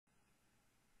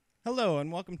Hello,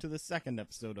 and welcome to the second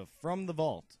episode of From the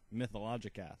Vault,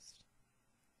 Mythologicast.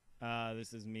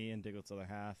 This is me and Diglett's other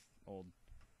half, old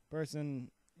person.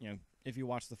 You know, if you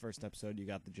watched the first episode, you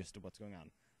got the gist of what's going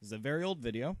on. This is a very old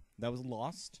video that was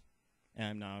lost,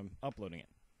 and now I'm uploading it,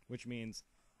 which means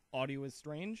audio is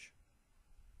strange,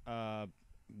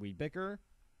 we bicker,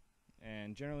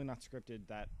 and generally not scripted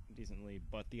that decently,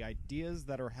 but the ideas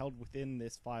that are held within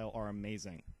this file are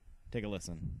amazing. Take a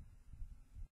listen.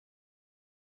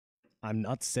 I'm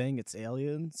not saying it's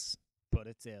aliens, but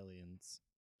it's aliens.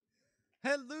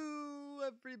 Hello,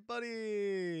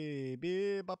 everybody!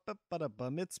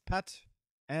 It's Patt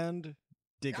and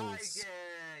Diggles.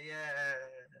 Yeah.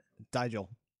 Digel.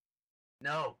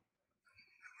 No.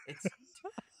 It's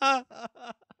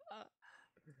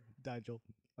Digel.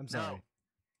 I'm sorry. no.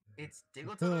 It's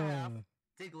Diglett to the half,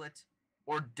 Diglett,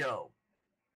 or Doe.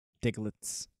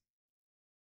 Diglets.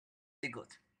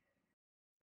 Diglett.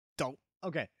 Don't.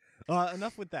 Okay.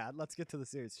 Enough with that. Let's get to the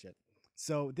serious shit.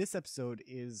 So this episode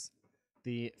is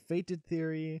the Fated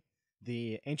theory,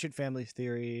 the Ancient Families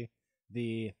theory,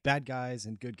 the bad guys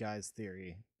and good guys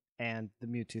theory, and the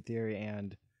Mewtwo theory,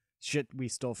 and shit we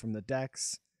stole from the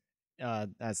decks,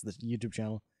 as the YouTube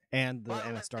channel, and the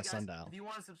MStar Sundial. If you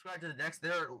want to subscribe to the decks,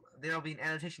 there'll be an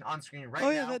annotation on screen right now.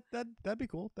 now. Oh yeah, that'd be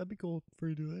cool. That'd be cool for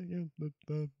you to do that.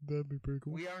 Yeah, that'd be pretty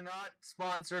cool. We are not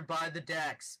sponsored by the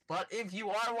decks, but if you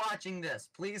are watching this,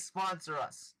 please sponsor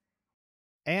us.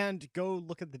 And go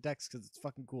look at the decks because it's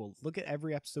fucking cool. Look at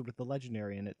every episode with the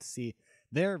Legendary in it to see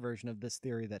their version of this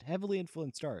theory that heavily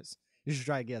influenced ours. You should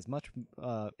try to get as much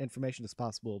information as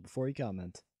possible before you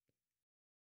comment.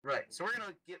 Right, so we're going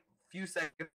to get a few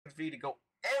seconds for you to go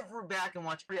back and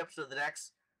watch every episode of the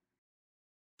decks.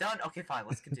 Done? Okay, fine,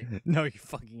 let's continue. No, you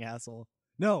fucking asshole.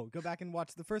 No, go back and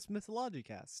watch the first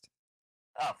Mythologicast.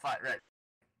 Oh, fine, right.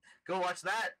 Go watch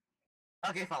that.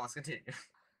 Okay, fine, let's continue.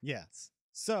 Yes.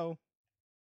 So,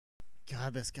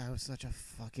 God, this guy was such a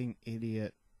fucking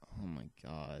idiot. Oh my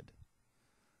god.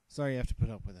 Sorry you have to put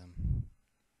up with him.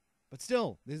 But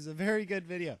still, this is a very good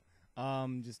video.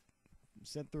 Just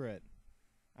sit through it.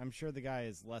 I'm sure the guy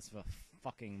is less of a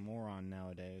fucking moron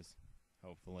nowadays.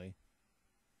 Hopefully.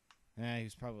 He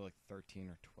was probably like 13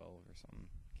 or 12 or something.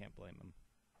 Can't blame him.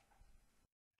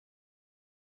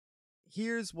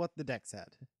 Here's what the decks had.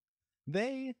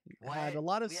 They had a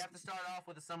lot of... We have to start off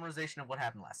with a summarization of what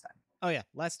happened last time. Oh yeah,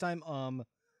 last time,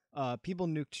 people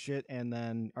nuked shit, and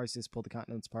then Arceus pulled the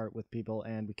continents apart with people,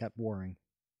 and we kept warring.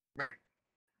 Right.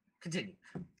 Continue.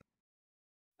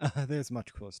 There's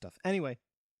much cooler stuff. Anyway,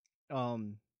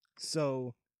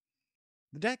 so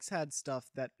the decks had stuff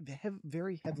that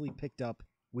very heavily picked up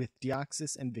with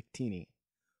Deoxys and Victini.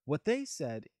 What they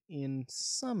said, in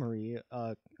summary,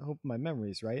 I hope my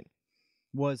memory's right,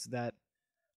 was that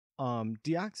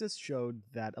Deoxys showed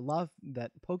that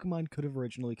that Pokemon could have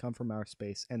originally come from outer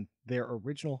space, and their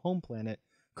original home planet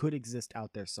could exist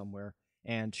out there somewhere,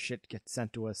 and shit gets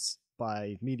sent to us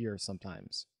by meteors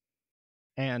sometimes.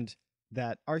 And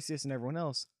that Arceus and everyone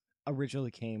else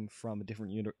originally came from a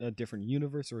different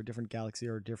universe or a different galaxy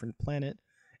or a different planet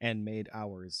and made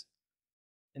ours,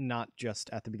 and not just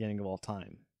at the beginning of all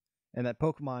time. And that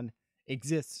Pokemon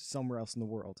exists somewhere else in the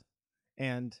world.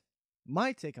 And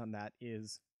my take on that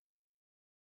is,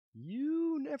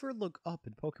 you never look up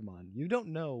in Pokemon. You don't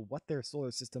know what their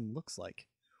solar system looks like.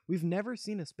 We've never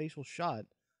seen a spatial shot.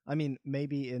 I mean,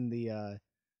 maybe in the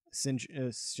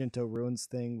Shinto Ruins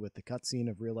thing with the cutscene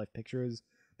of real-life pictures,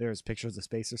 there's pictures of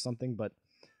space or something, but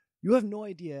you have no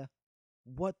idea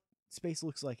what space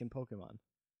looks like in Pokemon.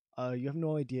 You have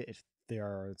no idea if there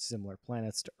are similar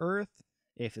planets to Earth,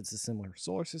 if it's a similar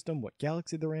solar system, what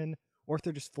galaxy they're in, or if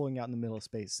they're just floating out in the middle of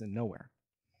space and nowhere.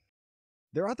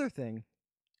 Their other thing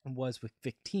was with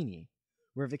Victini,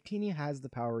 where Victini has the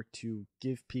power to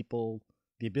give people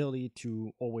the ability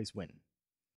to always win.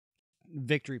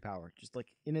 Victory power, just like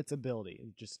in its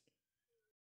ability.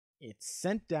 It's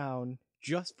sent down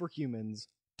just for humans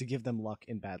to give them luck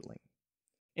in battling.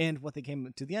 And what they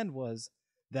came to the end was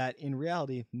that in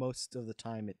reality, most of the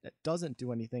time it doesn't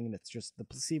do anything, and it's just the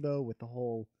placebo with the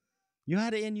whole, you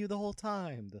had it in you the whole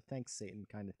time, the thanks Satan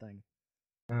kind of thing.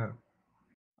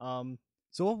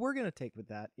 So what we're going to take with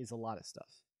that is a lot of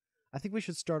stuff. I think we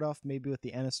should start off maybe with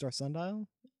the Anastar Sundial.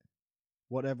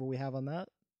 Whatever we have on that.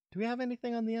 Do we have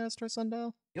anything on the Anastar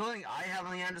Sundial? The only thing I have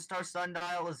on the Anastar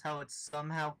Sundial is how it's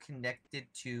somehow connected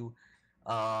to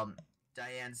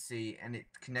Diancie, and it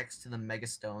connects to the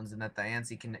Megastones, and that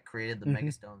Diancie created the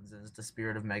Megastones and is the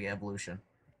spirit of Mega Evolution.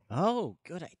 Oh,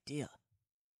 good idea.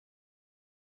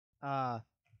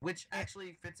 Which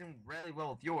actually fits in really well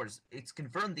with yours. It's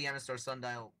confirmed the Anastar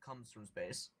Sundial comes from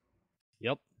space.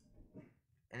 Yep.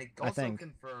 And it I also think.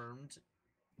 confirmed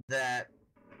that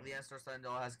the Danstar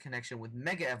Sundial has a connection with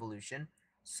Mega Evolution.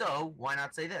 So why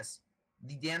not say this?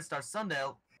 The Danstar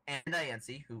Sundial and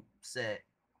Diancie, who said,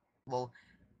 well,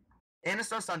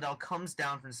 Danstar Sundial comes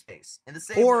down from space in the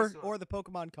same way. Or the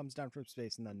Pokemon comes down from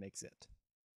space and then makes it.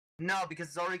 No, because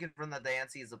it's already confirmed that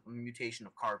Diancie is a mutation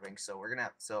of Carving. So we're gonna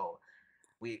have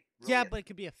we really Yeah, but it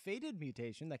could be a fated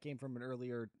mutation that came from an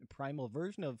earlier primal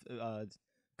version of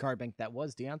Carbink that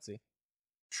was Diancie.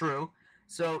 True.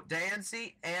 So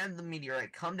Diancie and the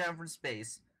meteorite come down from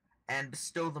space and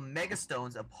bestow the Mega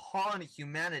Stones upon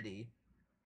humanity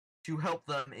to help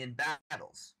them in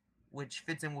battles, which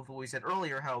fits in with what we said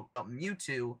earlier, how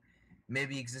Mewtwo may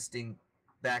be existing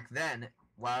back then.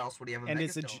 Why else would he have a Mega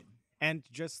Stone? And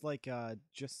just like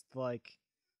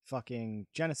fucking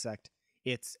Genesect,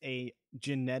 it's a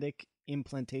genetic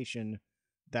implantation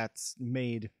that's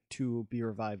made to be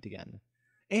revived again.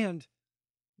 And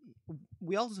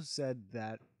we also said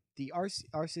that the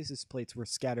Arceus plates were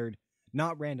scattered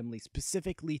not randomly,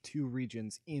 specifically to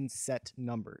regions in set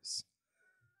numbers.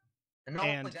 And not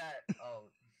only that,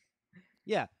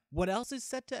 yeah. What else is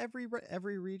set to every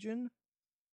region?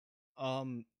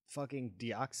 Fucking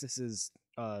Deoxys's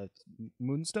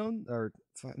moonstone or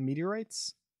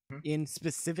meteorites in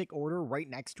specific order, right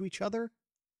next to each other.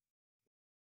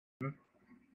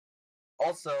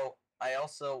 Also, I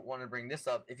also want to bring this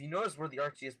up. If you notice where the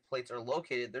Arceus plates are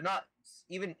located, they're not,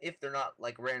 even if they're not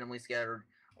like randomly scattered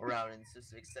around in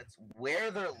specific sets,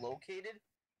 where they're located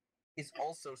is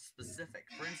also specific.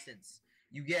 For instance,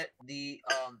 you get the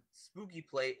spooky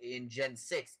plate in Gen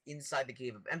 6 inside the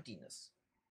Cave of Emptiness.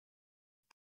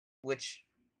 Which,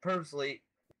 personally,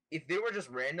 if they were just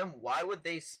random, why would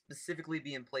they specifically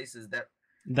be in places that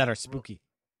are spooky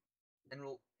and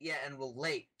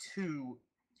relate to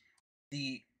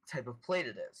the type of plate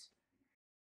it is?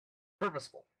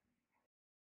 Purposeful.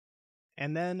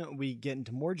 And then we get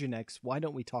into more genetics. Why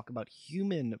don't we talk about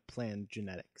human planned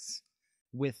genetics?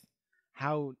 With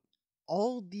how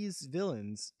all these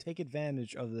villains take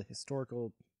advantage of the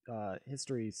historical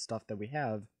history stuff that we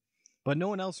have, but no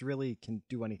one else really can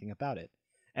do anything about it.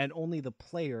 And only the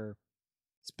player,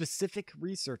 specific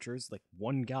researchers, like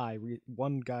one guy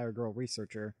or girl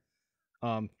researcher,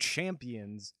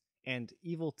 champions, and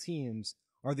evil teams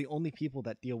are the only people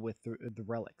that deal with the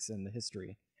relics in the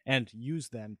history and use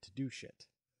them to do shit.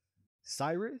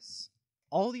 Cyrus,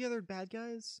 all the other bad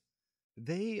guys,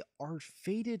 they are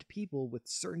fated people with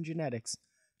certain genetics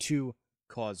to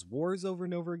cause wars over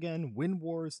and over again, win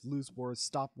wars, lose wars,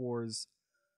 stop wars,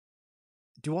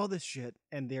 do all this shit,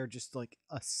 and they're just like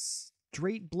a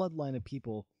straight bloodline of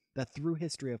people that through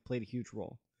history have played a huge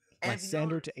role.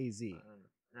 Lysander to AZ.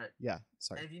 Right. Yeah,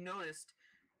 sorry. And if you noticed,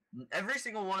 every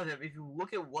single one of them, if you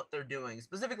look at what they're doing,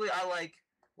 specifically I like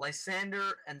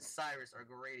Lysander and Cyrus are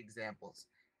great examples.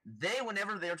 They,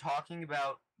 whenever they're talking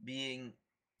about being,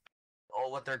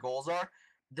 what their goals are,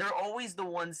 they're always the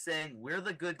ones saying, we're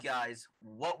the good guys,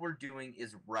 what we're doing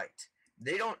is right.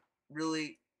 They don't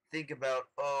really think about,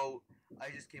 I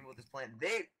just came up with this plan.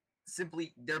 They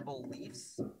simply, their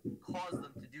beliefs cause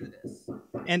them to do this.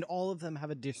 And all of them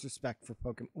have a disrespect for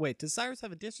Pokemon. Wait, does Cyrus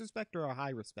have a disrespect or a high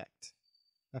respect?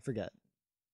 I forget.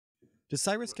 Does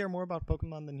Cyrus care more about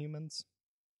Pokemon than humans?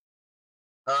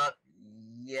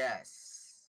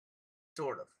 Yes.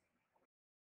 Sort of.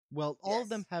 Well, all of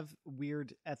them have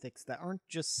weird ethics that aren't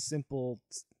just simple,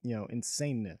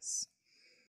 insaneness.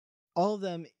 All of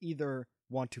them either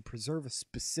want to preserve a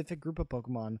specific group of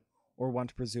Pokemon, or want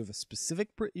to preserve a specific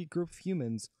group of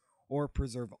humans, or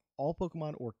preserve all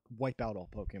Pokemon, or wipe out all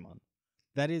Pokemon.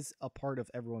 That is a part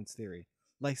of everyone's theory.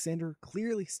 Lysander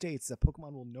clearly states that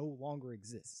Pokemon will no longer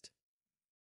exist.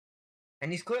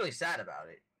 And he's clearly sad about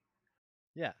it.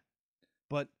 Yeah.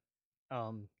 But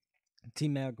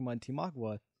Team Magma and Team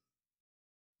Aqua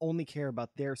only care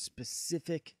about their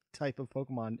specific type of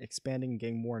Pokemon expanding and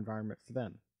getting more environment for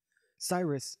them.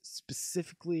 Cyrus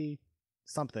specifically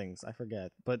some things, I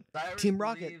forget, but Cyrus Team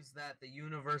Rocket believes that the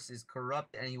universe is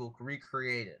corrupt and he will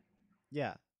recreate it.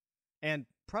 Yeah. And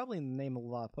probably in the name of a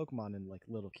lot of Pokemon and like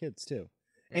little kids too.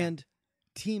 Yeah. And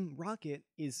Team Rocket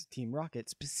is Team Rocket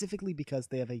specifically because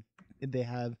they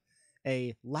have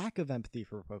a lack of empathy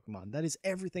for Pokemon. That is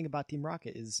everything about Team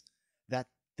Rocket, is that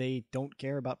they don't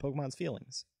care about Pokemon's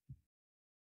feelings.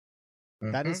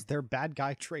 Mm-hmm. That is their bad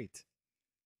guy trait.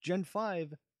 Gen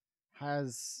 5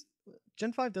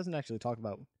 doesn't actually talk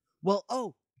about...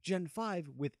 Gen 5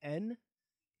 with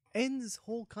N's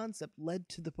whole concept led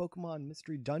to the Pokemon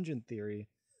Mystery Dungeon theory,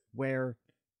 where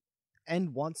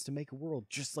N wants to make a world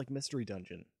just like Mystery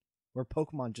Dungeon, where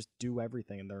Pokemon just do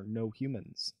everything and there are no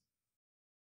humans.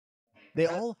 They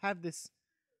all have this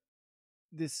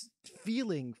this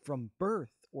feeling from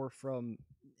birth or from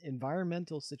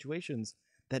environmental situations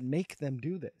that make them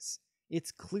do this.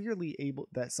 It's clearly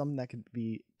something that could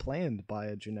be planned by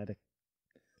a genetic.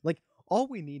 Like, all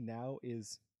we need now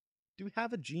is, do we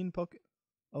have a gene poke?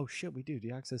 Oh shit, we do.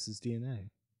 Deoxys is DNA.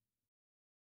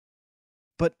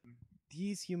 But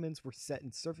these humans were set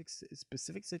in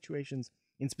specific situations,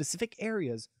 in specific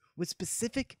areas, with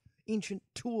specific ancient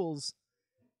tools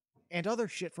and other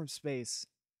shit from space,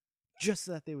 just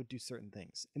so that they would do certain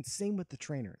things. And same with the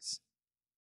trainers.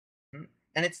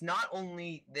 And it's not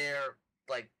only their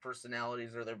like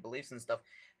personalities or their beliefs and stuff.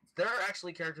 There are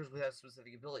actually characters who have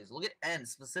specific abilities. Look at N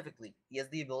specifically. He has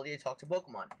the ability to talk to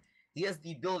Pokemon. He has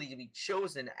the ability to be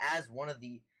chosen as one of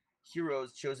the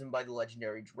heroes chosen by the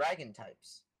legendary dragon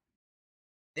types.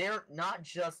 They're not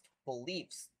just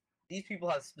beliefs. These people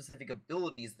have specific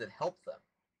abilities that help them.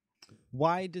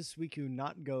 Why does Suicune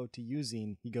not go to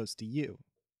Usine? He goes to you.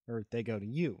 Or they go to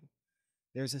you.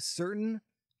 There's a certain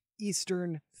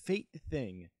Eastern fate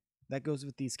thing that goes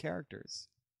with these characters.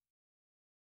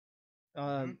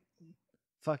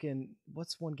 Fucking,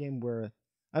 what's one game where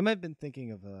I might have been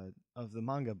thinking of the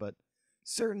manga, but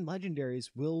certain legendaries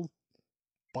will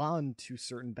bond to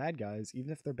certain bad guys,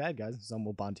 even if they're bad guys. Some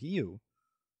will bond to you.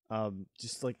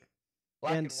 Just like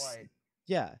Black and white.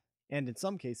 Yeah, and in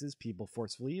some cases, people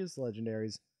forcefully use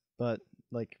legendaries, but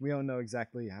like we don't know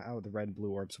exactly how the red and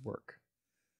blue orbs work.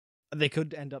 They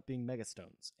could end up being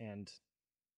megastones,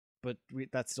 but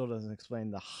that still doesn't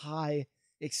explain the high,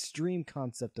 extreme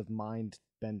concept of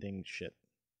mind-bending shit.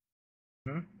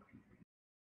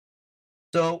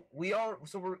 So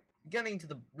we're getting to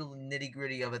the real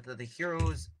nitty-gritty of it, that the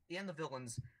heroes and the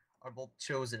villains are both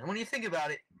chosen. And when you think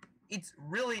about it, it's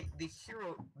really the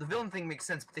villain thing makes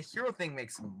sense, but the hero thing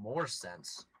makes more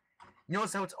sense. You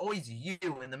notice how it's always you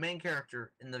and the main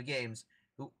character in the games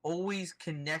who always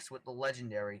connects with the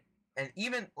legendary, and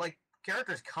even like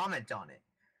characters comment on it,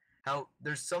 how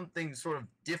there's something sort of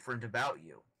different about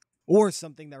you, or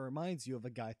something that reminds you of a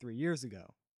guy 3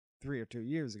 or 2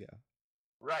 years ago.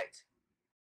 Right.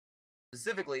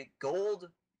 Specifically, gold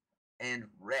and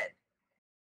red.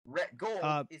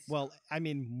 Gold is I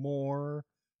mean more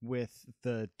with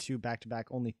the two back-to-back,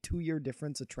 only 2-year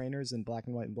difference of trainers in Black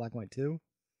and White and Black and White 2.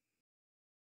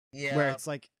 Yeah. Where it's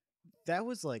like, that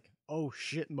was like, oh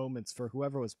shit moments for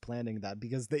whoever was planning that,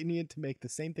 because they needed to make the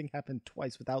same thing happen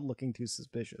twice without looking too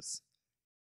suspicious.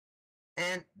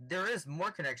 And there is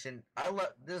more connection.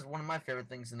 This is one of my favorite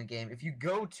things in the game. If you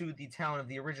go to the town of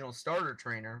the original starter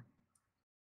trainer,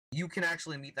 you can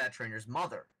actually meet that trainer's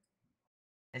mother.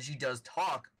 And she does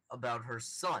talk about her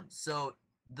son. So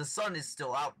the son is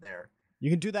still out there. You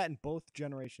can do that in both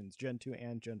generations, Gen 2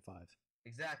 and Gen 5.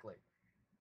 Exactly.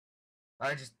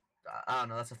 I don't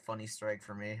know, that's a funny strike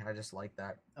for me. I just like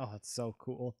that. Oh, it's so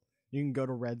cool. You can go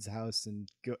to Red's house and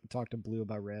talk to Blue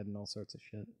about Red and all sorts of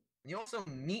shit. You also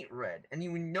meet Red, and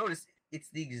you notice it's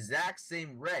the exact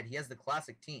same Red. He has the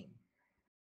classic team.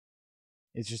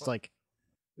 It's just like,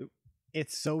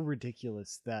 it's so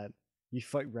ridiculous that you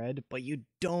fight Red, but you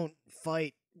don't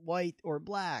fight White or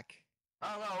Black.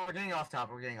 Oh, no, we're getting off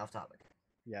topic.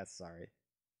 Yeah, sorry.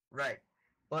 Right.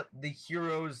 But the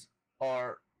heroes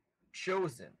are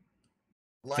chosen.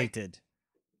 Fated.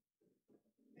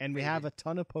 And we have a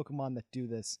ton of Pokemon that do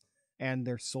this, and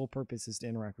their sole purpose is to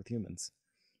interact with humans.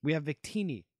 We have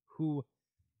Victini, who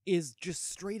is just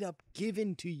straight up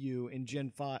given to you in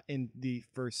Gen 5, in the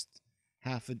first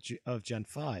half of Gen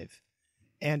 5,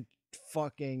 and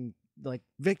fucking like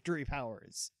victory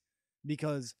powers,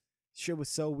 because shit was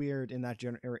so weird in that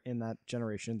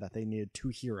generation that they needed 2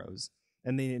 heroes,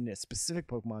 and they needed a specific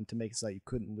Pokemon to make it so that you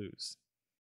couldn't lose.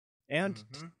 And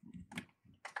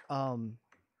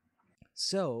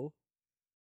so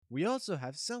we also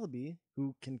have Celebi,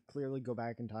 who can clearly go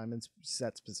back in time and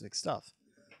set specific stuff.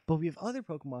 But we have other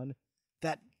Pokemon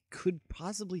that could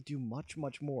possibly do much,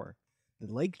 much more.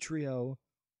 The Lake Trio,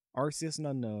 Arceus and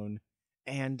Unknown,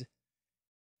 and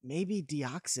maybe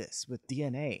Deoxys with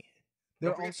DNA.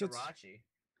 There are all sorts. Jirachi.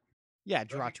 Yeah,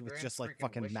 Jirachi with just like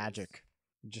fucking wishes. Magic.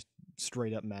 Just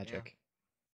straight up magic.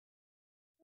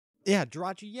 Yeah,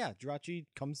 Jirachi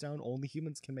comes down, only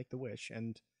humans can make the wish,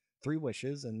 and 3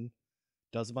 wishes, and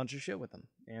does a bunch of shit with them,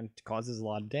 and causes a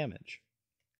lot of damage.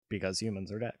 Because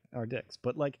humans are dicks.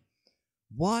 But like,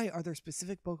 why are there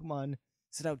specific Pokemon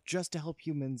set out just to help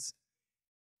humans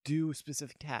do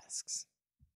specific tasks?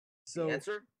 So, the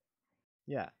answer?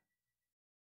 Yeah.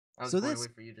 I was going to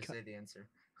wait for you to say the answer.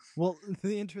 Well,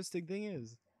 the interesting thing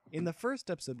is, in the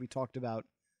first episode we talked about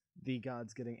the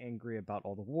gods getting angry about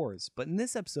all the wars, but in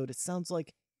this episode it sounds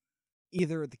like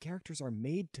either the characters are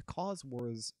made to cause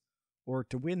wars or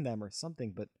to win them or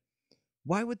something, but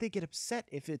Why would they get upset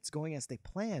if it's going as they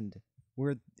planned?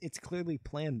 Where it's clearly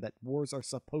planned that wars are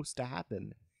supposed to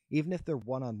happen, even if they're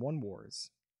one-on-one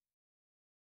wars.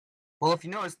 Well, if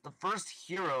you notice, the first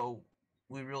hero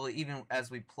we really, even as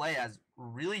we play as,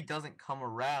 really doesn't come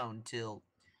around till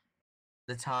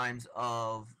the times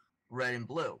of Red and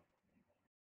Blue,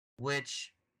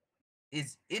 which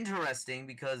is interesting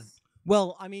because,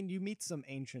 Well, I mean, you meet some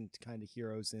ancient kind of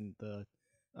heroes in the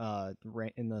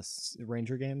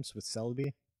Ranger games with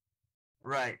Celebi.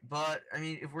 right, but I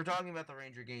mean, if we're talking about the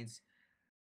Ranger games,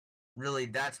 really,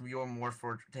 that's your more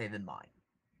forte than mine.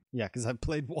 Yeah, because I've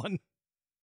played one.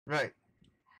 Right.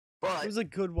 But It was a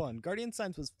good one. Guardian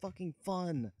Signs was fucking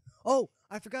fun. Oh,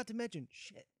 I forgot to mention.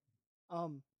 Shit. I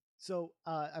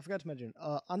forgot to mention.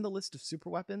 On the list of super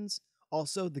weapons,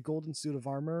 also the golden suit of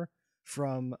armor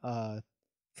from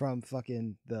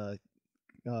fucking the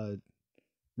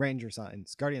Ranger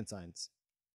Signs, Guardian Signs,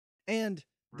 and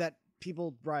that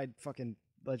people ride fucking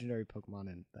legendary Pokemon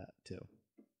in that too.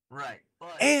 Right.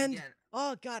 But And again,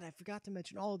 oh god, I forgot to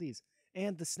mention all of these.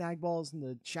 And the snag balls and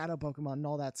the shadow Pokemon and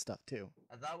all that stuff too.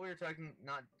 I thought we were talking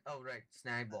not. Oh, right,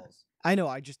 snag balls. I know.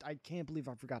 I can't believe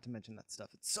I forgot to mention that stuff.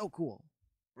 It's so cool.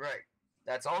 Right.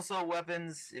 That's also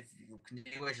weapons. If you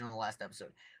continuation on the last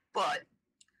episode, but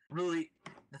really,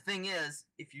 the thing is,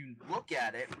 if you look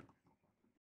at it,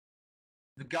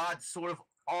 the gods sort of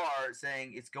are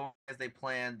saying it's going as they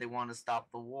planned. They want to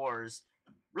stop the wars.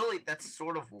 Really, that's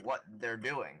sort of what they're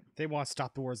doing. They want to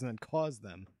stop the wars and then cause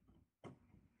them.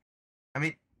 I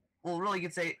mean, well, really, you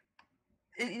could say.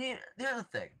 The other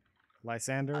thing.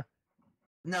 Lysander?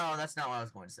 No, that's not what I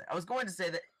was going to say. I was going to say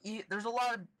that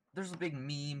there's big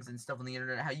memes and stuff on the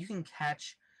internet how you can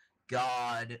catch the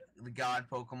god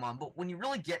Pokemon, but when you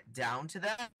really get down to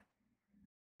that,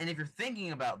 and if you're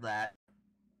thinking about that,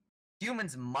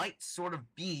 humans might sort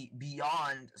of be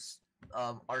beyond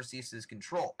Arceus's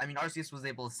control. I mean, Arceus was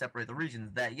able to separate the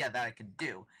regions. That I could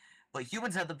do, but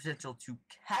humans have the potential to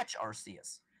catch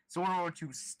Arceus. So in order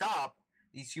to stop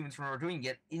these humans from doing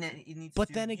it, it needs. But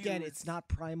then again, it's not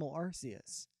Primal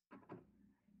Arceus.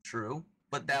 True,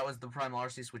 but that was the Primal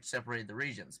Arceus which separated the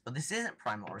regions. But this isn't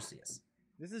Primal Arceus.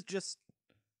 This is just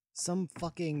some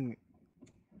fucking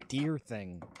deer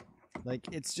thing. Like,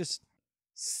 it's just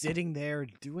sitting there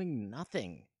doing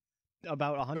nothing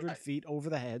about 100 feet over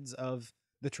the heads of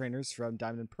the trainers from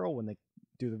Diamond and Pearl when they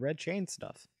do the red chain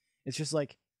stuff. It's just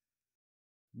like,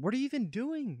 what are you even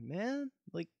doing, man?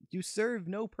 Like, you serve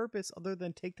no purpose other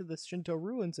than take to the Shinto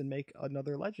ruins and make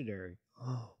another legendary.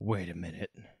 Wait a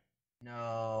minute.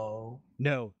 No,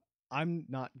 I'm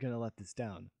not gonna let this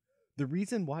down. The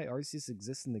reason why Arceus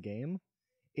exists in the game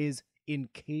is in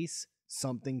case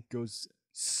something goes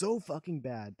so fucking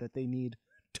bad that they need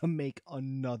to make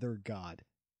another god.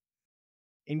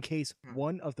 In case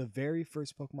one of the very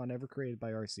first Pokemon ever created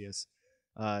by Arceus,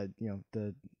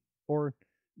 the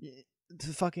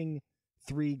fucking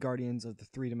 3 guardians of the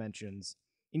 3 dimensions,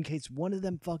 in case one of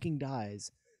them fucking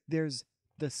dies, there's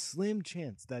the slim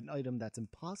chance that an item that's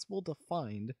impossible to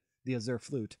find, the Azure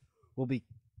Flute, will be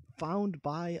found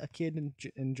by a kid in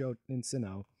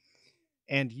Sinnoh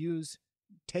and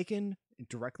taken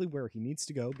directly where he needs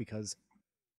to go because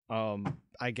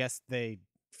I guess they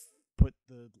put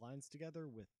the lines together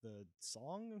with the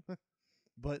song,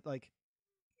 but like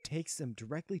takes them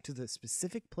directly to the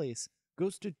specific place,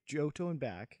 goes to Johto and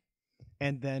back,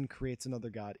 and then creates another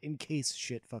god in case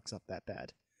shit fucks up that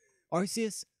bad.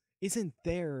 Arceus isn't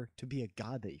there to be a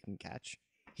god that you can catch.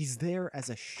 He's there as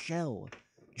a shell,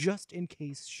 just in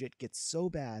case shit gets so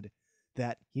bad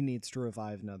that he needs to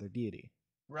revive another deity.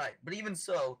 Right, but even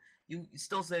so, you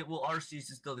still say, well,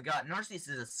 Arceus is still the god, and Arceus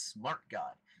is a smart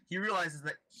god. He realizes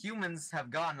that humans have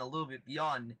gotten a little bit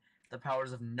beyond the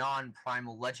powers of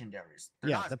non-primal legendaries.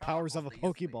 They're the powers of a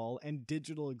Pokeball and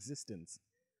digital existence.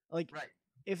 Like, right.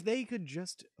 If they could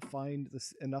just find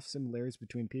enough similarities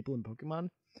between people and Pokemon,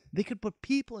 they could put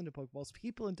people into Pokeballs,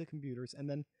 people into computers, and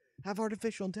then have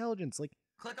artificial intelligence. Like,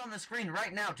 click on the screen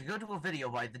right now to go to a video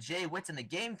by the Jay Witz and the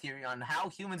Game Theory on how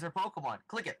humans are Pokemon.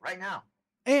 Click it right now.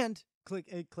 And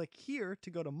click here to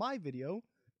go to my video,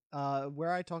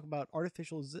 where I talk about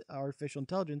artificial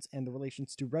intelligence and the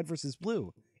relations to Red versus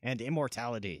Blue and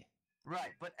immortality.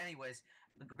 Right, but anyways,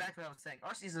 back to what I was saying.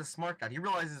 Arceus is a smart guy. He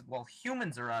realizes while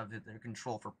humans are out of their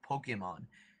control for Pokemon,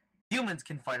 humans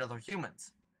can fight other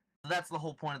humans. So that's the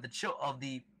whole point of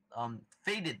the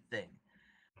fated thing.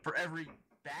 For every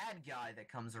bad guy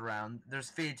that comes around, there's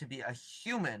fated to be a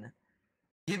human.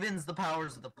 Given's the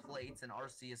powers of the plates, and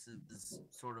Arceus'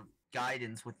 sort of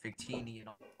guidance with Victini and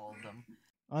all of them.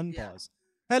 Unpause.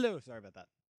 Yeah. Hello, sorry about that.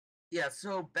 Yeah,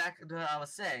 so back to what I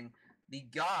was saying. the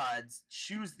gods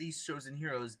choose these chosen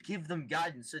heroes, give them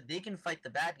guidance so they can fight the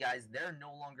bad guys they're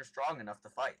no longer strong enough to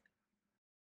fight.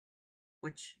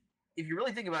 Which, if you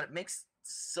really think about it, makes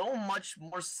so much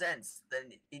more sense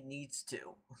than it needs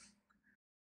to.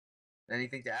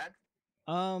 Anything to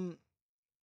add?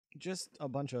 Just a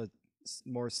bunch of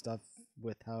more stuff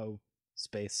with how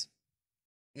space.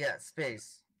 Yeah,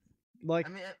 space. Like, I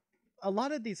mean, a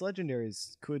lot of these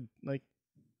legendaries could, like,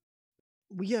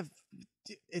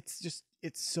 it's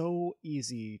so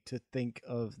easy to think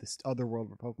of this other world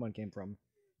where Pokemon came from.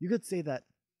 You could say that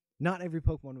not every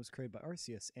Pokemon was created by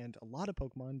Arceus, and a lot of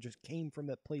Pokemon just came from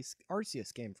that place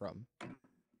Arceus came from.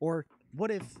 Or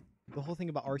what if the whole thing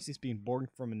about Arceus being born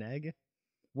from an egg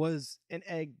was an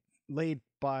egg laid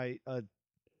by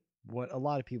what a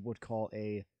lot of people would call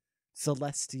a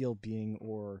celestial being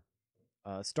or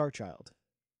star child,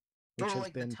 which sort of has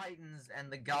like been, the Titans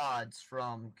and the gods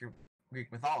from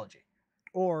Greek mythology.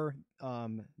 or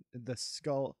the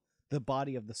skull, the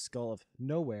body of the skull of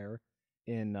Nowhere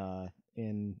in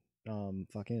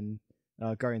fucking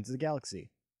Guardians of the Galaxy.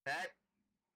 That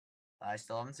I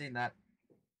still haven't seen that.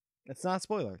 It's not a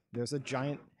spoiler. There's a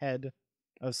giant head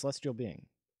of a celestial being,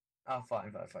 Oh,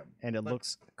 fine. and it But-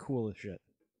 looks cool as shit.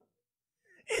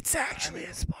 It's actually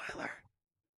a spoiler,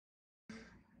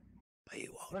 but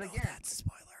you won't But know again- that's a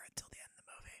spoiler until the end of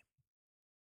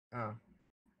Oh.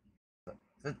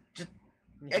 So just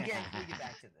the movie. again, can we get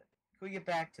back to this? Can we get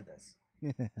back to this?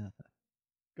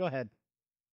 Go ahead.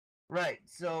 Right.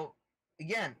 So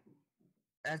again,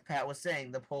 as Pat was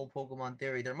saying, the whole Pokemon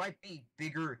theory, there might be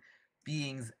bigger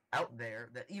beings out there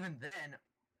that even then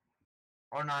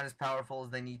are not as powerful as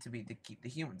they need to be to keep the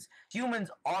humans. Humans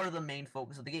are the main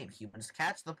focus of the game. Humans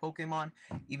catch the Pokemon,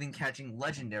 even catching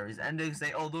legendaries, and they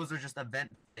say, "Oh, those are just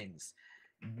event things."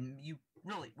 You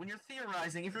really, when you're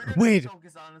theorizing, if you're going Wait. to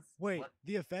focus on it, Wait, what?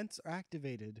 the events are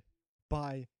activated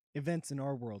by events in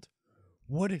our world.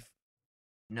 What if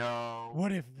No.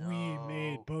 we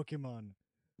made Pokemon?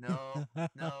 No,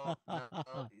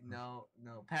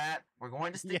 Pat, we're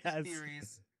going to stick Yes. to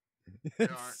theories.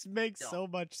 There are- This makes no. so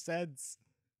much sense.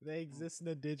 They exist in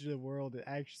a digital world. It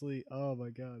actually, oh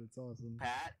my god, it's awesome.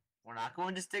 Pat, we're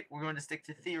going to stick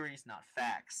to theories, not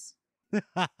facts.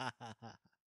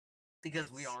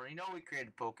 Because we already know we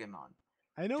created Pokemon.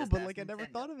 I know, Just but ask like I never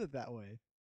Nintendo. thought of it that way.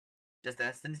 Just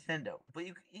ask Nintendo. But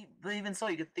even so,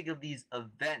 you could think of these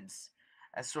events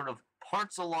as sort of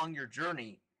parts along your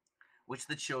journey, which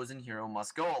the chosen hero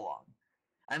must go along.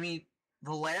 I mean,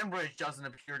 the land bridge doesn't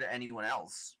appear to anyone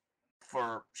else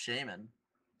for Shaman.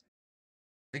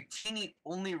 Victini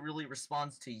only really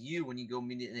responds to you when you go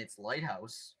meet it in its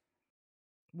lighthouse.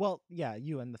 Well, yeah,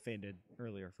 you and the faded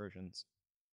earlier versions.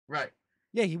 Right.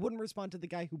 Yeah, he wouldn't respond to the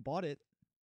guy who bought it.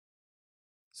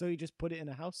 So he just put it in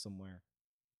a house somewhere.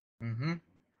 Mm-hmm.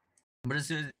 But as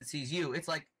soon as it sees you, it's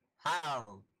like,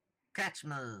 how? Catch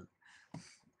me.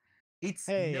 It's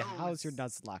Hey, knows, how's your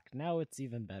Nuzlocke? Now it's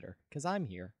even better, because I'm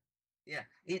here. Yeah,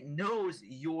 it knows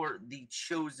you're the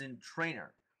chosen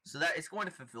trainer. So that it's going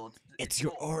to fulfill its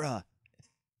your goal. aura.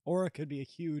 Aura could be a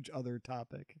huge other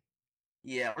topic.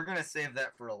 Yeah, we're gonna save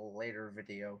that for a later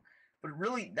video. But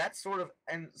really, that's sort of,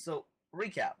 and so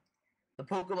recap. The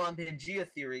Pokemon Pangea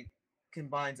theory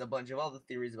combines a bunch of other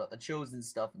theories about the chosen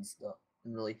stuff, and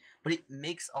really, but it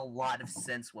makes a lot of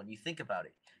sense when you think about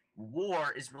it.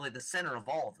 War is really the center of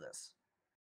all of this.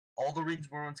 All the regions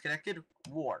were once connected.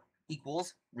 War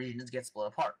equals regions get split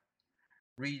apart.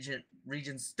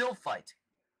 Regions still fight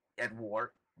at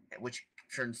war, which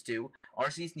turns to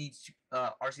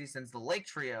Arceus sends the Lake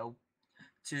Trio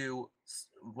to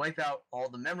wipe out all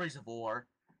the memories of war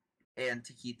and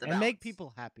to keep the And balance. make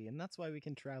people happy, and that's why we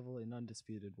can travel in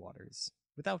undisputed waters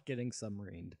without getting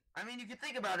submarined. I mean, you can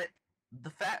think about it. The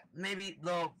fact, maybe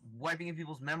the wiping of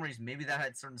people's memories, maybe that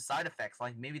had certain side effects.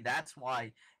 Like maybe that's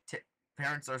why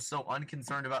parents are so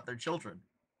unconcerned about their children.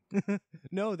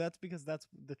 No, that's because that's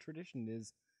the tradition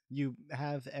is you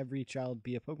have every child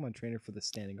be a Pokemon trainer for the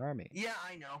standing army. Yeah,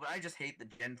 I know, but I just hate the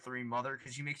Gen 3 mother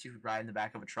because she makes you ride in the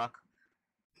back of a truck.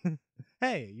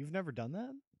 Hey, you've never done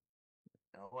that?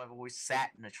 No, I've always sat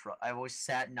in a truck. I've always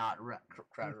sat not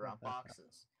crowded around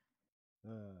boxes.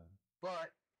 But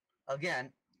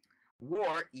again,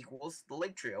 war equals the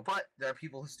Lake Trio. But there are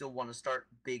people who still want to start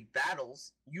big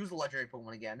battles, use the legendary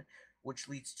Pokemon again, which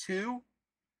leads to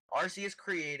Arceus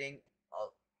creating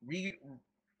a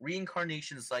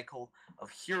reincarnation cycle of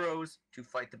heroes to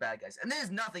fight the bad guys. And this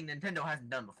is nothing Nintendo hasn't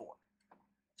done before.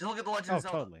 Just look at the Legend Oh, of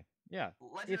Zelda. totally. Yeah.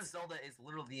 Legend of Zelda is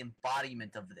literally the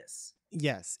embodiment of this.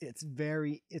 Yes, it's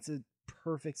a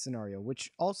perfect scenario,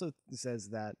 which also says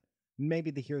that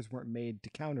maybe the heroes weren't made to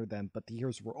counter them, but the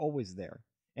heroes were always there.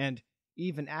 And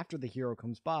even after the hero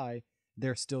comes by,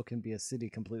 there still can be a city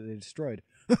completely destroyed.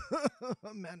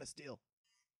 Man of Steel.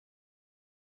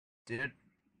 Dude.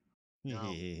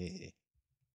 No.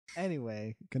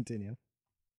 Anyway, continue.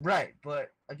 Right,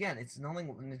 but again, it's nothing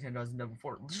Nintendo hasn't done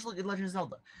before. Just look at Legend of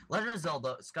Zelda. Legend of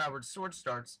Zelda, Skyward Sword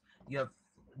starts, you have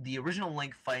the original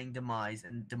Link fighting Demise,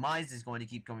 and Demise is going to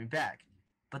keep coming back.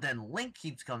 But then Link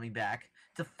keeps coming back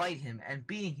to fight him and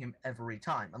beating him every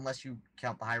time, unless you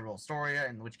count the Hyrule Storia,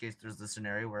 in which case there's the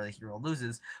scenario where the hero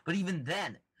loses. But even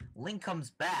then, Link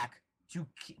comes back to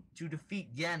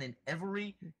defeat Ganon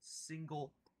every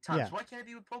single time. Yeah. So why can't it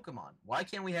be with Pokemon? Why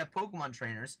can't we have Pokemon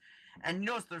trainers? And you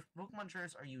notice their Pokemon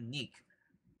trainers are unique.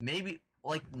 Maybe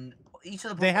like each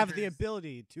of the Pokemon they have the trainers-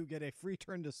 ability to get a free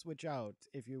turn to switch out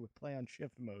if you play on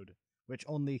shift mode, which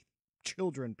only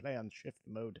children play on shift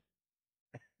mode.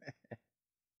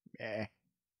 Eh.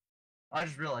 I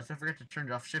just realized I forgot to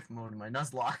turn off shift mode in my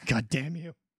Nuzlocke. God damn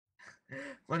you.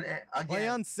 When, again, Play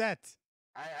on set.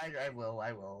 I will,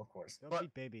 of course. Don't But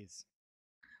beat babies.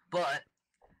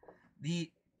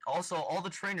 also all the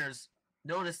trainers,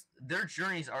 notice their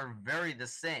journeys are very the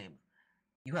same.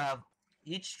 You have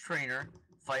each trainer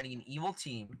fighting an evil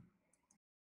team.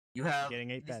 You have Getting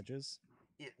 8 badges.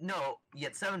 No, you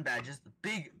get 7 badges.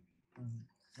 The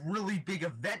really big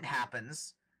event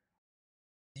happens.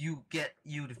 You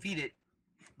defeat it,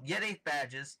 get 8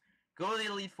 badges, go to the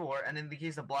Elite Four, and in the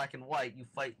case of Black and White, you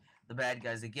fight the bad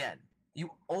guys again. You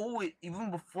always,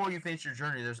 even before you finish your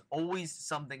journey, there's always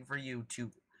something for you to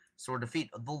sort of defeat.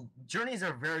 The journeys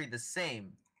are very the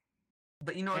same,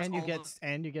 but you know, And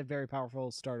you get very powerful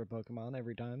starter Pokemon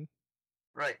every time.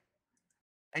 right.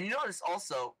 And you notice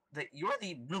also that you're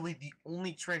really the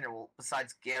only trainer,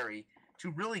 besides Gary,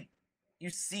 to really you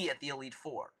see at the Elite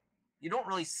Four. You don't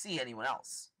really see anyone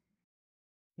else.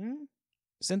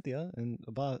 Cynthia and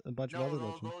a bunch of other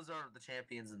legends. Those are the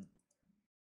champions, and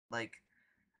like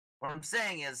what I'm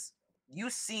saying is, you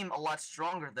seem a lot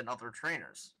stronger than other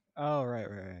trainers. Oh, right.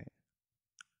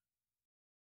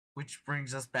 Which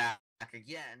brings us back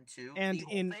again to And the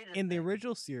whole in Theta the thing.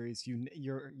 original series,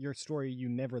 your story you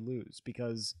never lose,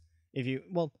 because if you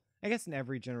I guess in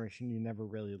every generation you never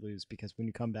really lose, because when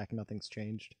you come back nothing's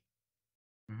changed.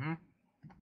 Mm-hmm.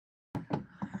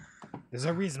 There's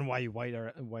a reason why you white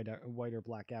or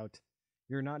black out.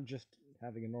 You're not just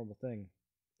having a normal thing.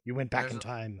 You went back in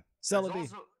time.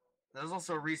 Celebi. There's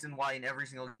also a reason why in every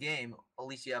single game, at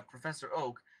least you have Professor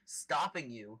Oak stopping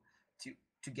you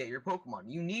to get your Pokemon.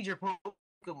 You need your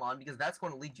Pokemon because that's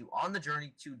going to lead you on the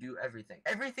journey to do everything.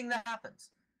 Everything that happens.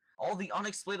 All the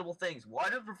unexplainable things. Why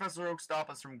did Professor Oak stop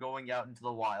us from going out into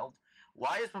the wild?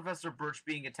 Why is Professor Birch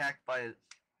being attacked by a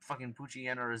fucking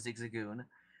Poochyena or a Zigzagoon?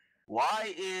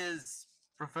 Why is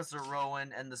Professor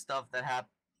Rowan and the stuff that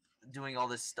doing all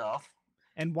this stuff?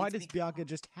 And why does Bianca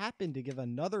just happen to give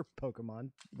another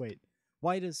Pokemon? Wait,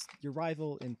 why does your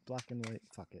rival in Black and White?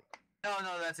 Fuck it. No,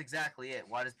 that's exactly it.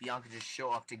 Why does Bianca just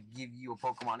show up to give you a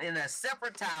Pokemon in a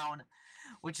separate town,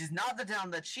 which is not the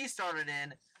town that she started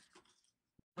in?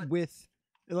 With,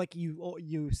 like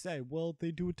you say, well,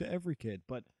 they do it to every kid,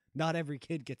 but not every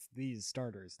kid gets these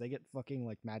starters. They get fucking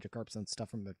like Magikarps and stuff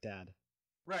from their dad.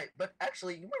 Right, but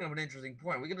actually, you bring up an interesting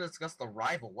point. We can discuss the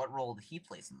rival. What role he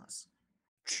plays in this?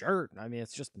 Sure. I mean,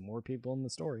 it's just more people in the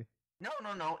story. No,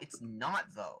 it's not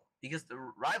though, because the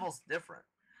rival's different.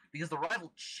 Because the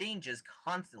rival changes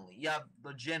constantly. You have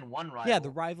the Gen 1 rival. Yeah, the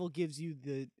rival gives you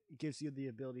the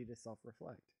ability to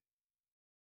self-reflect.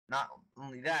 Not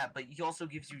only that, but he also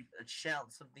gives you a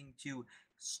challenge, something to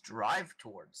strive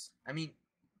towards. I mean,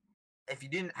 if you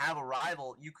didn't have a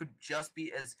rival, you could just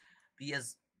be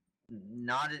as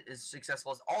not as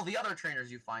successful as all the other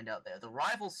trainers you find out there. The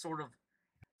rival's sort of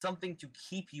something to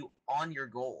keep you on your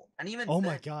goal. And even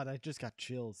my god, I just got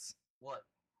chills. What?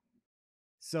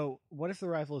 So, what if the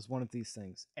rival is one of these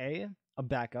things? A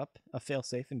backup, a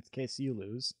failsafe in case you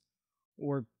lose,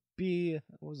 or B,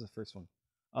 what was the first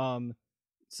one?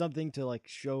 Something to like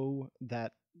show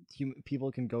that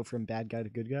people can go from bad guy to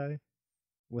good guy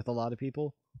with a lot of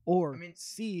people, or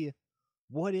C,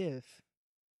 what if?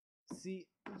 See,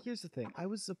 here's the thing. I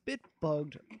was a bit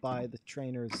bugged by the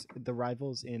trainers, the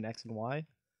rivals in X and Y.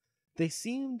 They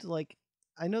seemed like,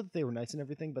 I know that they were nice and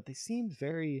everything, but they seemed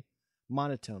very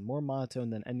monotone, more monotone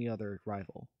than any other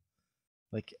rival.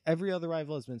 Like, every other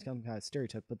rival has been some kind of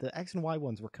stereotype, but the X and Y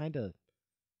ones were kind of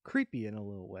creepy in a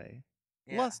little way.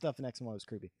 Yeah. A lot of stuff in X and Y was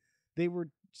creepy. They were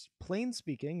plain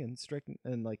speaking and strict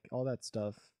and like all that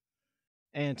stuff.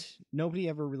 And nobody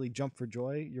ever really jumped for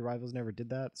joy. Your rivals never did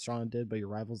that. Sean did, but your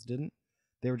rivals didn't.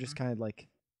 They were just kind of like,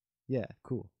 yeah,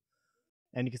 cool.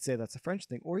 And you could say that's a French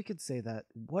thing. Or you could say that,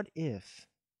 what if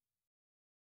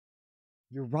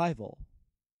your rival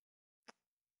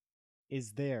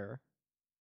is there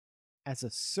as a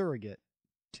surrogate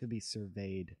to be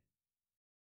surveyed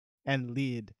and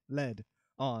led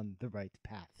on the right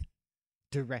path.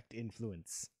 Direct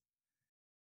influence.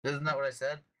 Isn't that what I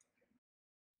said?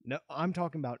 No, I'm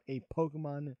talking about a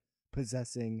Pokemon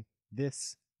possessing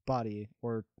this body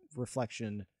or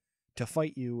reflection to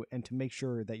fight you and to make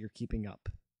sure that you're keeping up.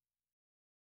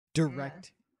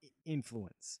 Direct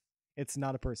influence. It's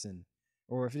not a person.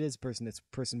 Or if it is a person, it's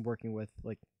a person working with,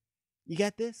 like, you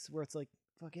get this? Where it's like,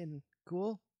 fucking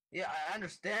cool? Yeah, I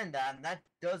understand that, and that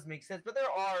does make sense. But there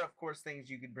are, of course, things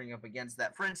you could bring up against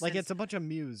that. For instance, like, it's a bunch of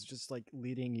Mews just, like,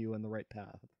 leading you in the right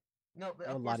path. No, but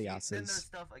or of course, then Latias's. there's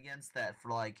stuff against that for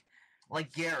like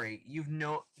Gary.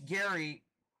 Gary.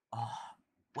 Oh,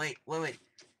 wait.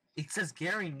 It says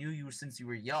Gary knew you since you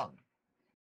were young.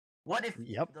 What if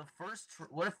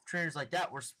what if trainers like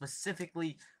that were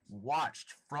specifically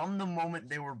watched from the moment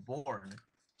they were born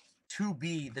to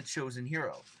be the chosen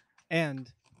hero?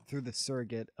 And through the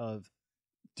surrogate of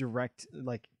direct,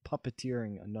 like,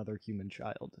 puppeteering another human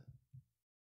child.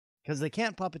 Because they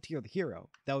can't puppeteer the hero.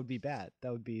 That would be bad.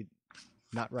 That would be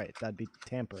not right. That'd be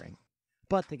tampering.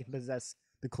 But they can possess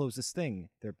the closest thing,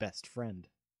 their best friend.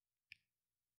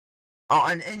 Oh,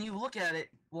 and you look at it,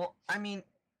 well, I mean,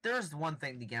 there's one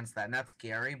thing against that, and that's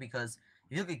Gary, because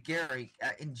if you look at Gary,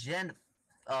 in Gen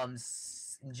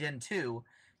 2,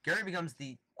 Gary becomes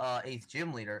the 8th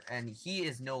gym leader, and he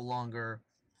is no longer,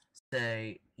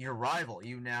 say, your rival.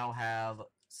 You now have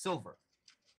Silver.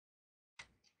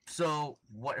 So,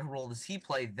 what role does he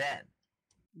play then?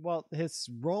 Well, his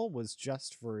role was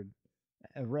just for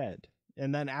Red.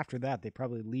 And then after that, they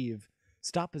probably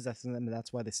stop possessing them, and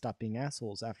that's why they stop being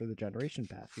assholes after the generation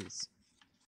passes.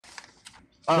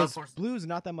 Because Blue's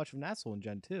not that much of an asshole in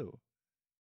Gen 2.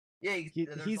 Yeah,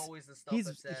 there's always the stuff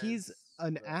that says... He's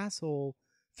an asshole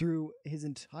through his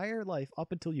entire life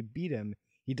up until you beat him.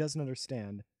 He doesn't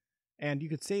understand. And you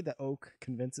could say that Oak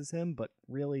convinces him, but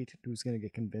really, who's going to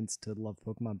get convinced to love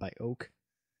Pokemon by Oak?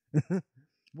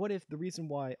 What if the reason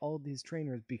why all of these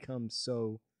trainers become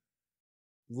so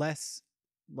less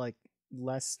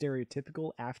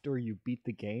stereotypical after you beat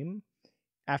the game,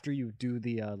 after you do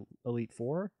the Elite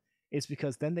Four, is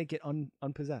because then they get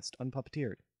unpossessed,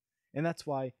 unpuppeteered, and that's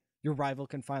why your rival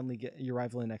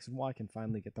in X and Y can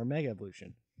finally get their Mega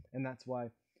Evolution, and that's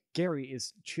why Gary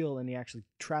is chill and he actually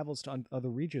travels to other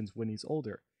regions when he's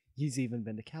older. He's even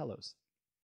been to Kalos.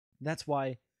 That's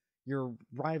why your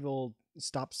rival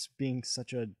stops being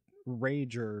such a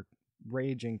raging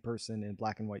person in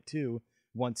Black and White 2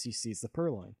 once he sees the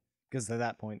Purloin. Because at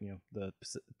that point, the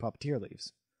puppeteer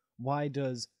leaves. Why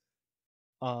does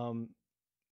Gen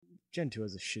 2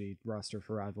 has a shitty roster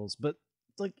for rivals, but,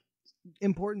 like,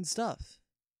 important stuff.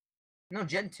 No,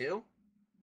 Gen 2?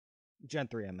 Gen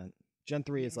 3, I meant. Gen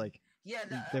 3 is like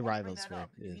the rivals for.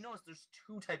 Yeah. You notice there's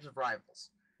 2 types of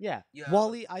rivals. Yeah.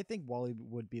 Wally, I think Wally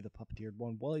would be the puppeteered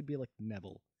one. Wally'd be like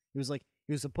Neville. He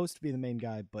was supposed to be the main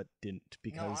guy, but didn't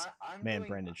because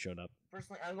Brandon showed up.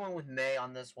 Personally, I'm going with May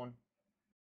on this one.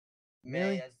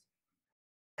 Really?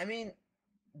 I mean,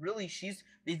 really,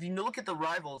 if you look at the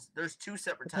rivals, there's 2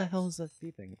 separate types. What the hell is that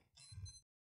beeping?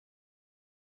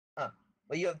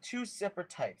 But you have 2 separate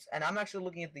types, and I'm actually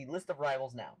looking at the list of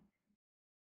rivals now.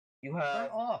 You have... Turn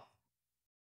off!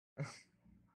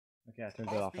 Okay, I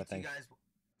turned it off, I think.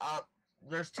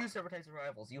 There's 2 separate types of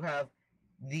rivals. You have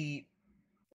the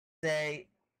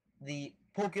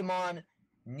Pokemon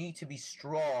need to be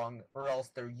strong or else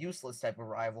they're useless type of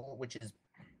rival, which is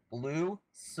Blue,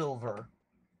 Silver,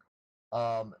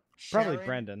 Probably Sharon,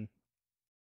 Brandon.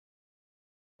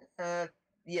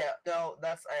 Yeah, no,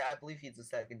 that's I believe he's the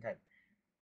second type.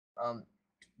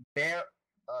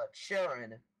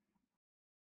 Sharon,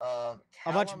 a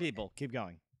bunch of people. Keep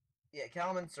going. Yeah,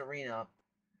 Callum and Serena.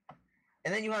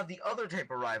 And then you have the other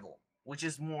type of rival, which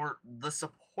is more the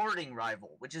supporting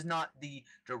rival, which is not the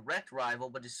direct rival,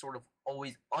 but is sort of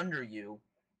always under you.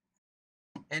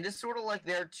 And is sort of like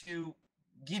there to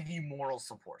give you moral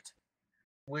support.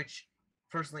 Which,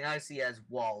 personally, I see as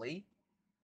Wally,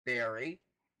 Barry,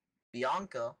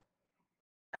 Bianca,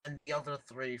 and the other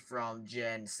 3 from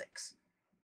Gen 6.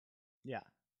 Yeah.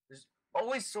 There's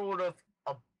always sort of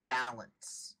a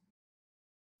balance.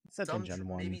 Except in Gen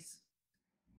 1. Maybe,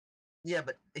 yeah,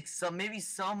 but maybe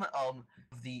some of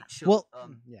the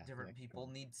different people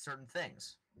need certain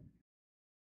things.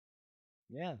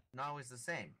 Yeah. Not always the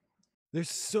same.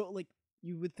 There's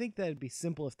you would think that it'd be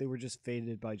simple if they were just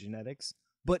fated by genetics,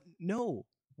 but no.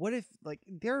 What if,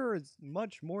 there is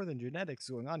much more than genetics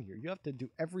going on here? You have to do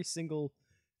every single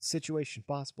situation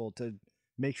possible to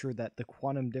make sure that the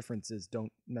quantum differences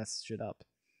don't mess shit up.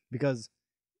 Because,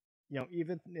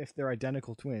 even if they're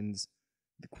identical twins,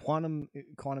 the quantum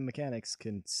mechanics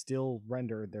can still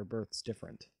render their births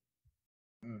different.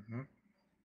 Mm-hmm.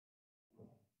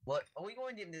 What are we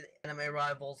going into the anime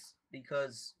rivals?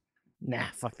 Because Nah,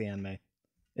 fuck the anime.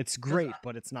 It's great,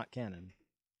 but it's not canon.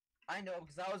 I know,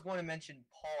 because I was going to mention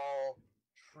Paul,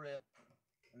 Trip,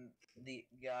 the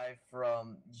guy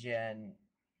from Gen.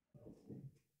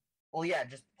 Well, yeah,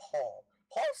 just Paul.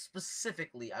 Paul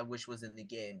specifically, I wish was in the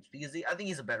games because I think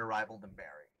he's a better rival than Barry.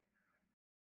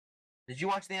 Did you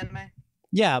watch the anime?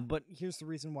 Yeah, but here's the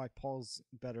reason why Paul's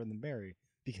better than Barry.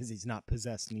 Because he's not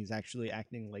possessed and he's actually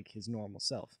acting like his normal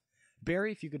self.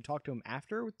 Barry, if you could talk to him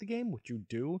after with the game, which you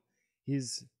do,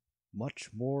 he's much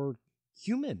more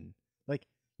human. Like,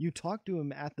 you talk to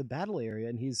him at the battle area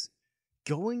and he's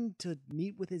going to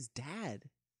meet with his dad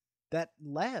that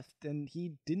left and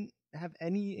he didn't have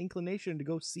any inclination to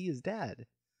go see his dad.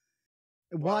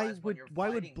 Why would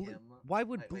Blue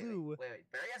Wait,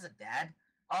 Barry has a dad?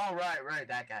 Oh, right,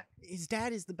 that guy. His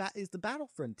dad is the battle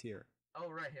frontier. Oh,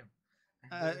 right, him.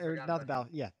 Or not the battle,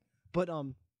 yeah. But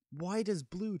why does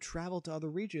Blue travel to other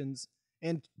regions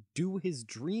and do his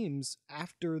dreams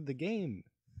after the game?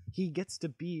 He gets to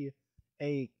be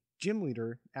a gym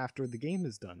leader after the game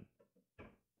is done.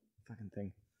 Fucking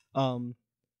thing.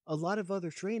 A lot of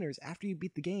other trainers, after you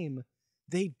beat the game,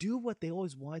 they do what they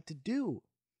always wanted to do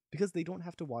because they don't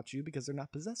have to watch you because they're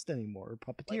not possessed anymore or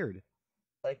puppeteered.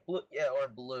 Like Blue, yeah, or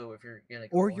Blue if you're gonna.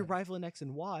 Or your rival in X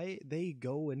and Y, they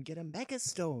go and get a Mega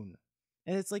Stone,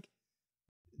 and it's like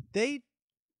they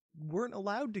weren't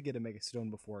allowed to get a Mega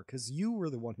Stone before because you were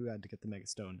the one who had to get the Mega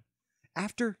Stone.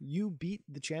 After you beat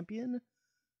the champion,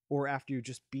 or after you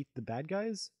just beat the bad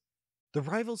guys, the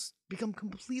rivals become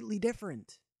completely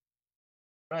different.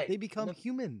 Right. They become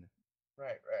human.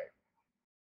 Right.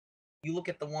 You look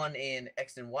at the one in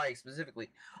X and Y specifically,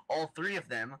 all three of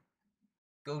them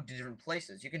go to different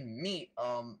places. You can meet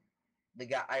the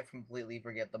guy, I completely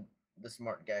forget the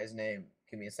smart guy's name.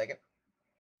 Give me a second.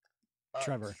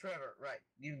 Trevor, right.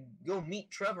 You go meet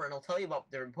Trevor and he'll tell you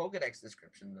about their Pokedex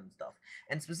descriptions and stuff.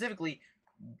 And specifically,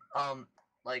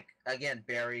 like, again,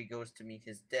 Barry goes to meet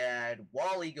his dad.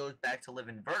 Wally goes back to live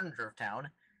in Verdendorf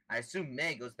Town. I assume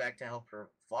May goes back to help her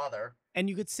father. And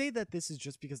you could say that this is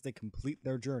just because they complete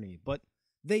their journey, but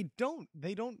they don't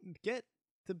get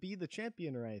to be the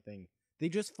champion or anything. They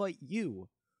just fight you.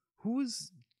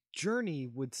 Whose journey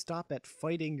would stop at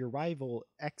fighting your rival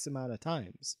X amount of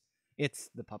times? It's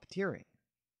the puppeteering.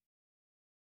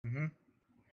 Mm-hmm.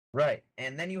 Right.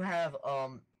 And then you have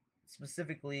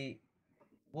specifically,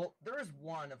 well, there is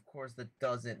one, of course, that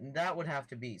doesn't, and that would have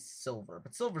to be Silver.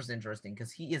 But Silver's interesting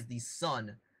because he is the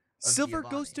son. Silver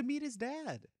goes to meet his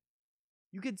dad.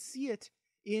 You could see it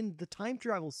in the time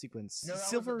travel sequence. No,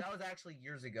 that was actually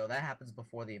years ago. That happens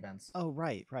before the events. Oh,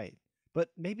 right. But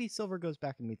maybe Silver goes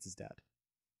back and meets his dad.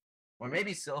 Or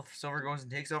maybe Silver goes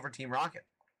and takes over Team Rocket.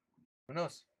 Who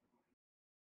knows?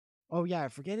 Oh, yeah, I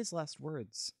forget his last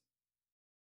words.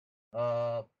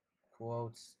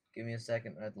 Quotes. Give me a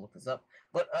second. I have to look this up.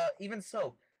 But, even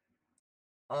so,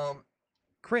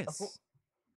 Chris.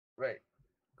 Right.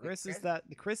 Chris is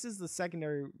the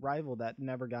secondary rival that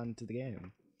never got into the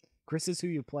game. Chris is who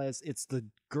you play as. It's the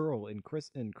girl in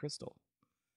Crystal.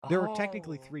 There are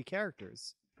technically 3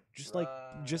 characters, just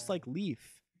like Leaf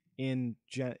in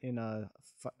Red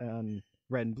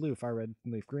and Blue, Fire Red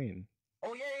and Leaf Green.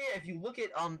 Oh yeah. If you look at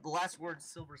the last word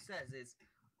Silver says is,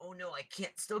 "Oh no, I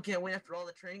still can't win after all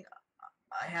the training.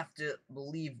 I have to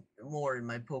believe more in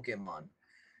my Pokemon."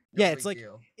 Yeah, it's like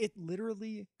it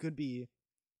literally could be.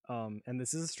 And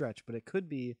this is a stretch, but it could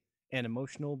be an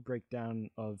emotional breakdown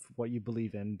of what you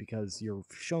believe in because you're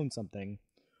shown something,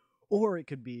 or it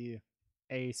could be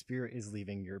a spirit is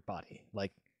leaving your body.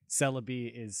 Like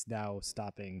Celebi is now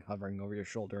stopping, hovering over your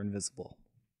shoulder, invisible.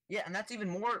 Yeah, and that's even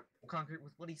more concrete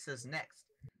with what he says next.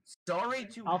 Sorry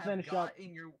to have got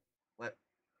in your... What?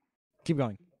 Keep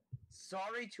going.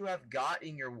 Sorry to have got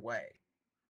in your way.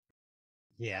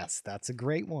 Yes, that's a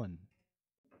great one.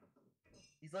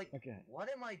 He's like, okay. What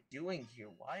am I doing here?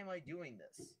 Why am I doing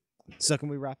this? So can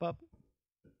we wrap up?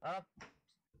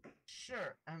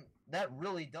 Sure. That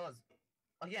really does.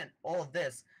 Again, all of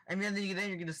this. I mean, then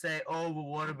you're gonna say, oh, well,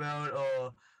 what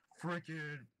about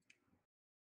freaking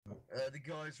the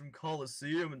guys from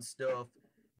Coliseum and stuff?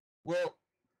 Well,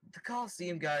 the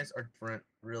Coliseum guys are different,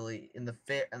 really, in the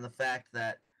fact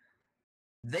that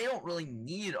they don't really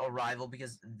need a rival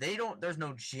because there's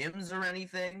no gyms or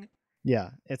anything.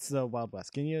 Yeah, it's the Wild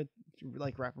West. Can you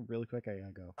wrap up really quick? I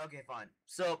gotta go. Okay, fine.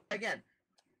 So again,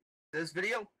 this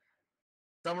video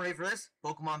summary for this: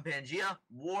 Pokemon Pangea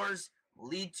wars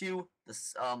lead to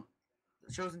the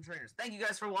chosen trainers. Thank you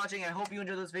guys for watching. I hope you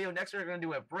enjoyed this video. Next, we're going to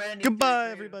do a brand new Goodbye,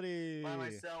 Theory everybody. by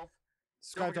myself.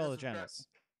 Subscribe to all the subscribe. channels.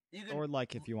 You can, Or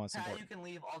like if you want support. You can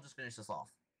leave. I'll just finish this off.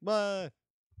 Bye.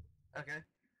 Okay.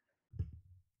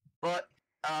 But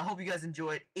I hope you guys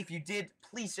enjoyed. If you did,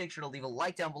 please make sure to leave a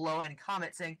like down below and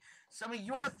comment saying some of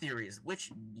your theories,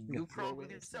 which you probed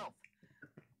with yourself.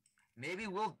 Maybe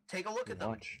we'll take a look at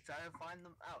them and try to find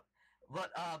them out.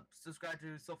 But subscribe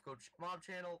to Silph-Co Mob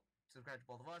channel. Subscribe to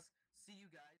both of us. See you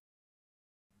guys.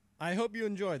 I hope you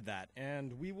enjoyed that,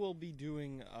 and we will be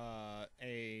doing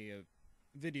a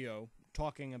video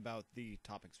talking about the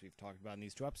topics we've talked about in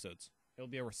these 2 episodes. It'll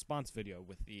be a response video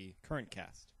with the current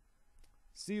cast.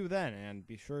 See you then, and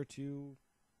be sure to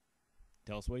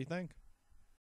tell us what you think.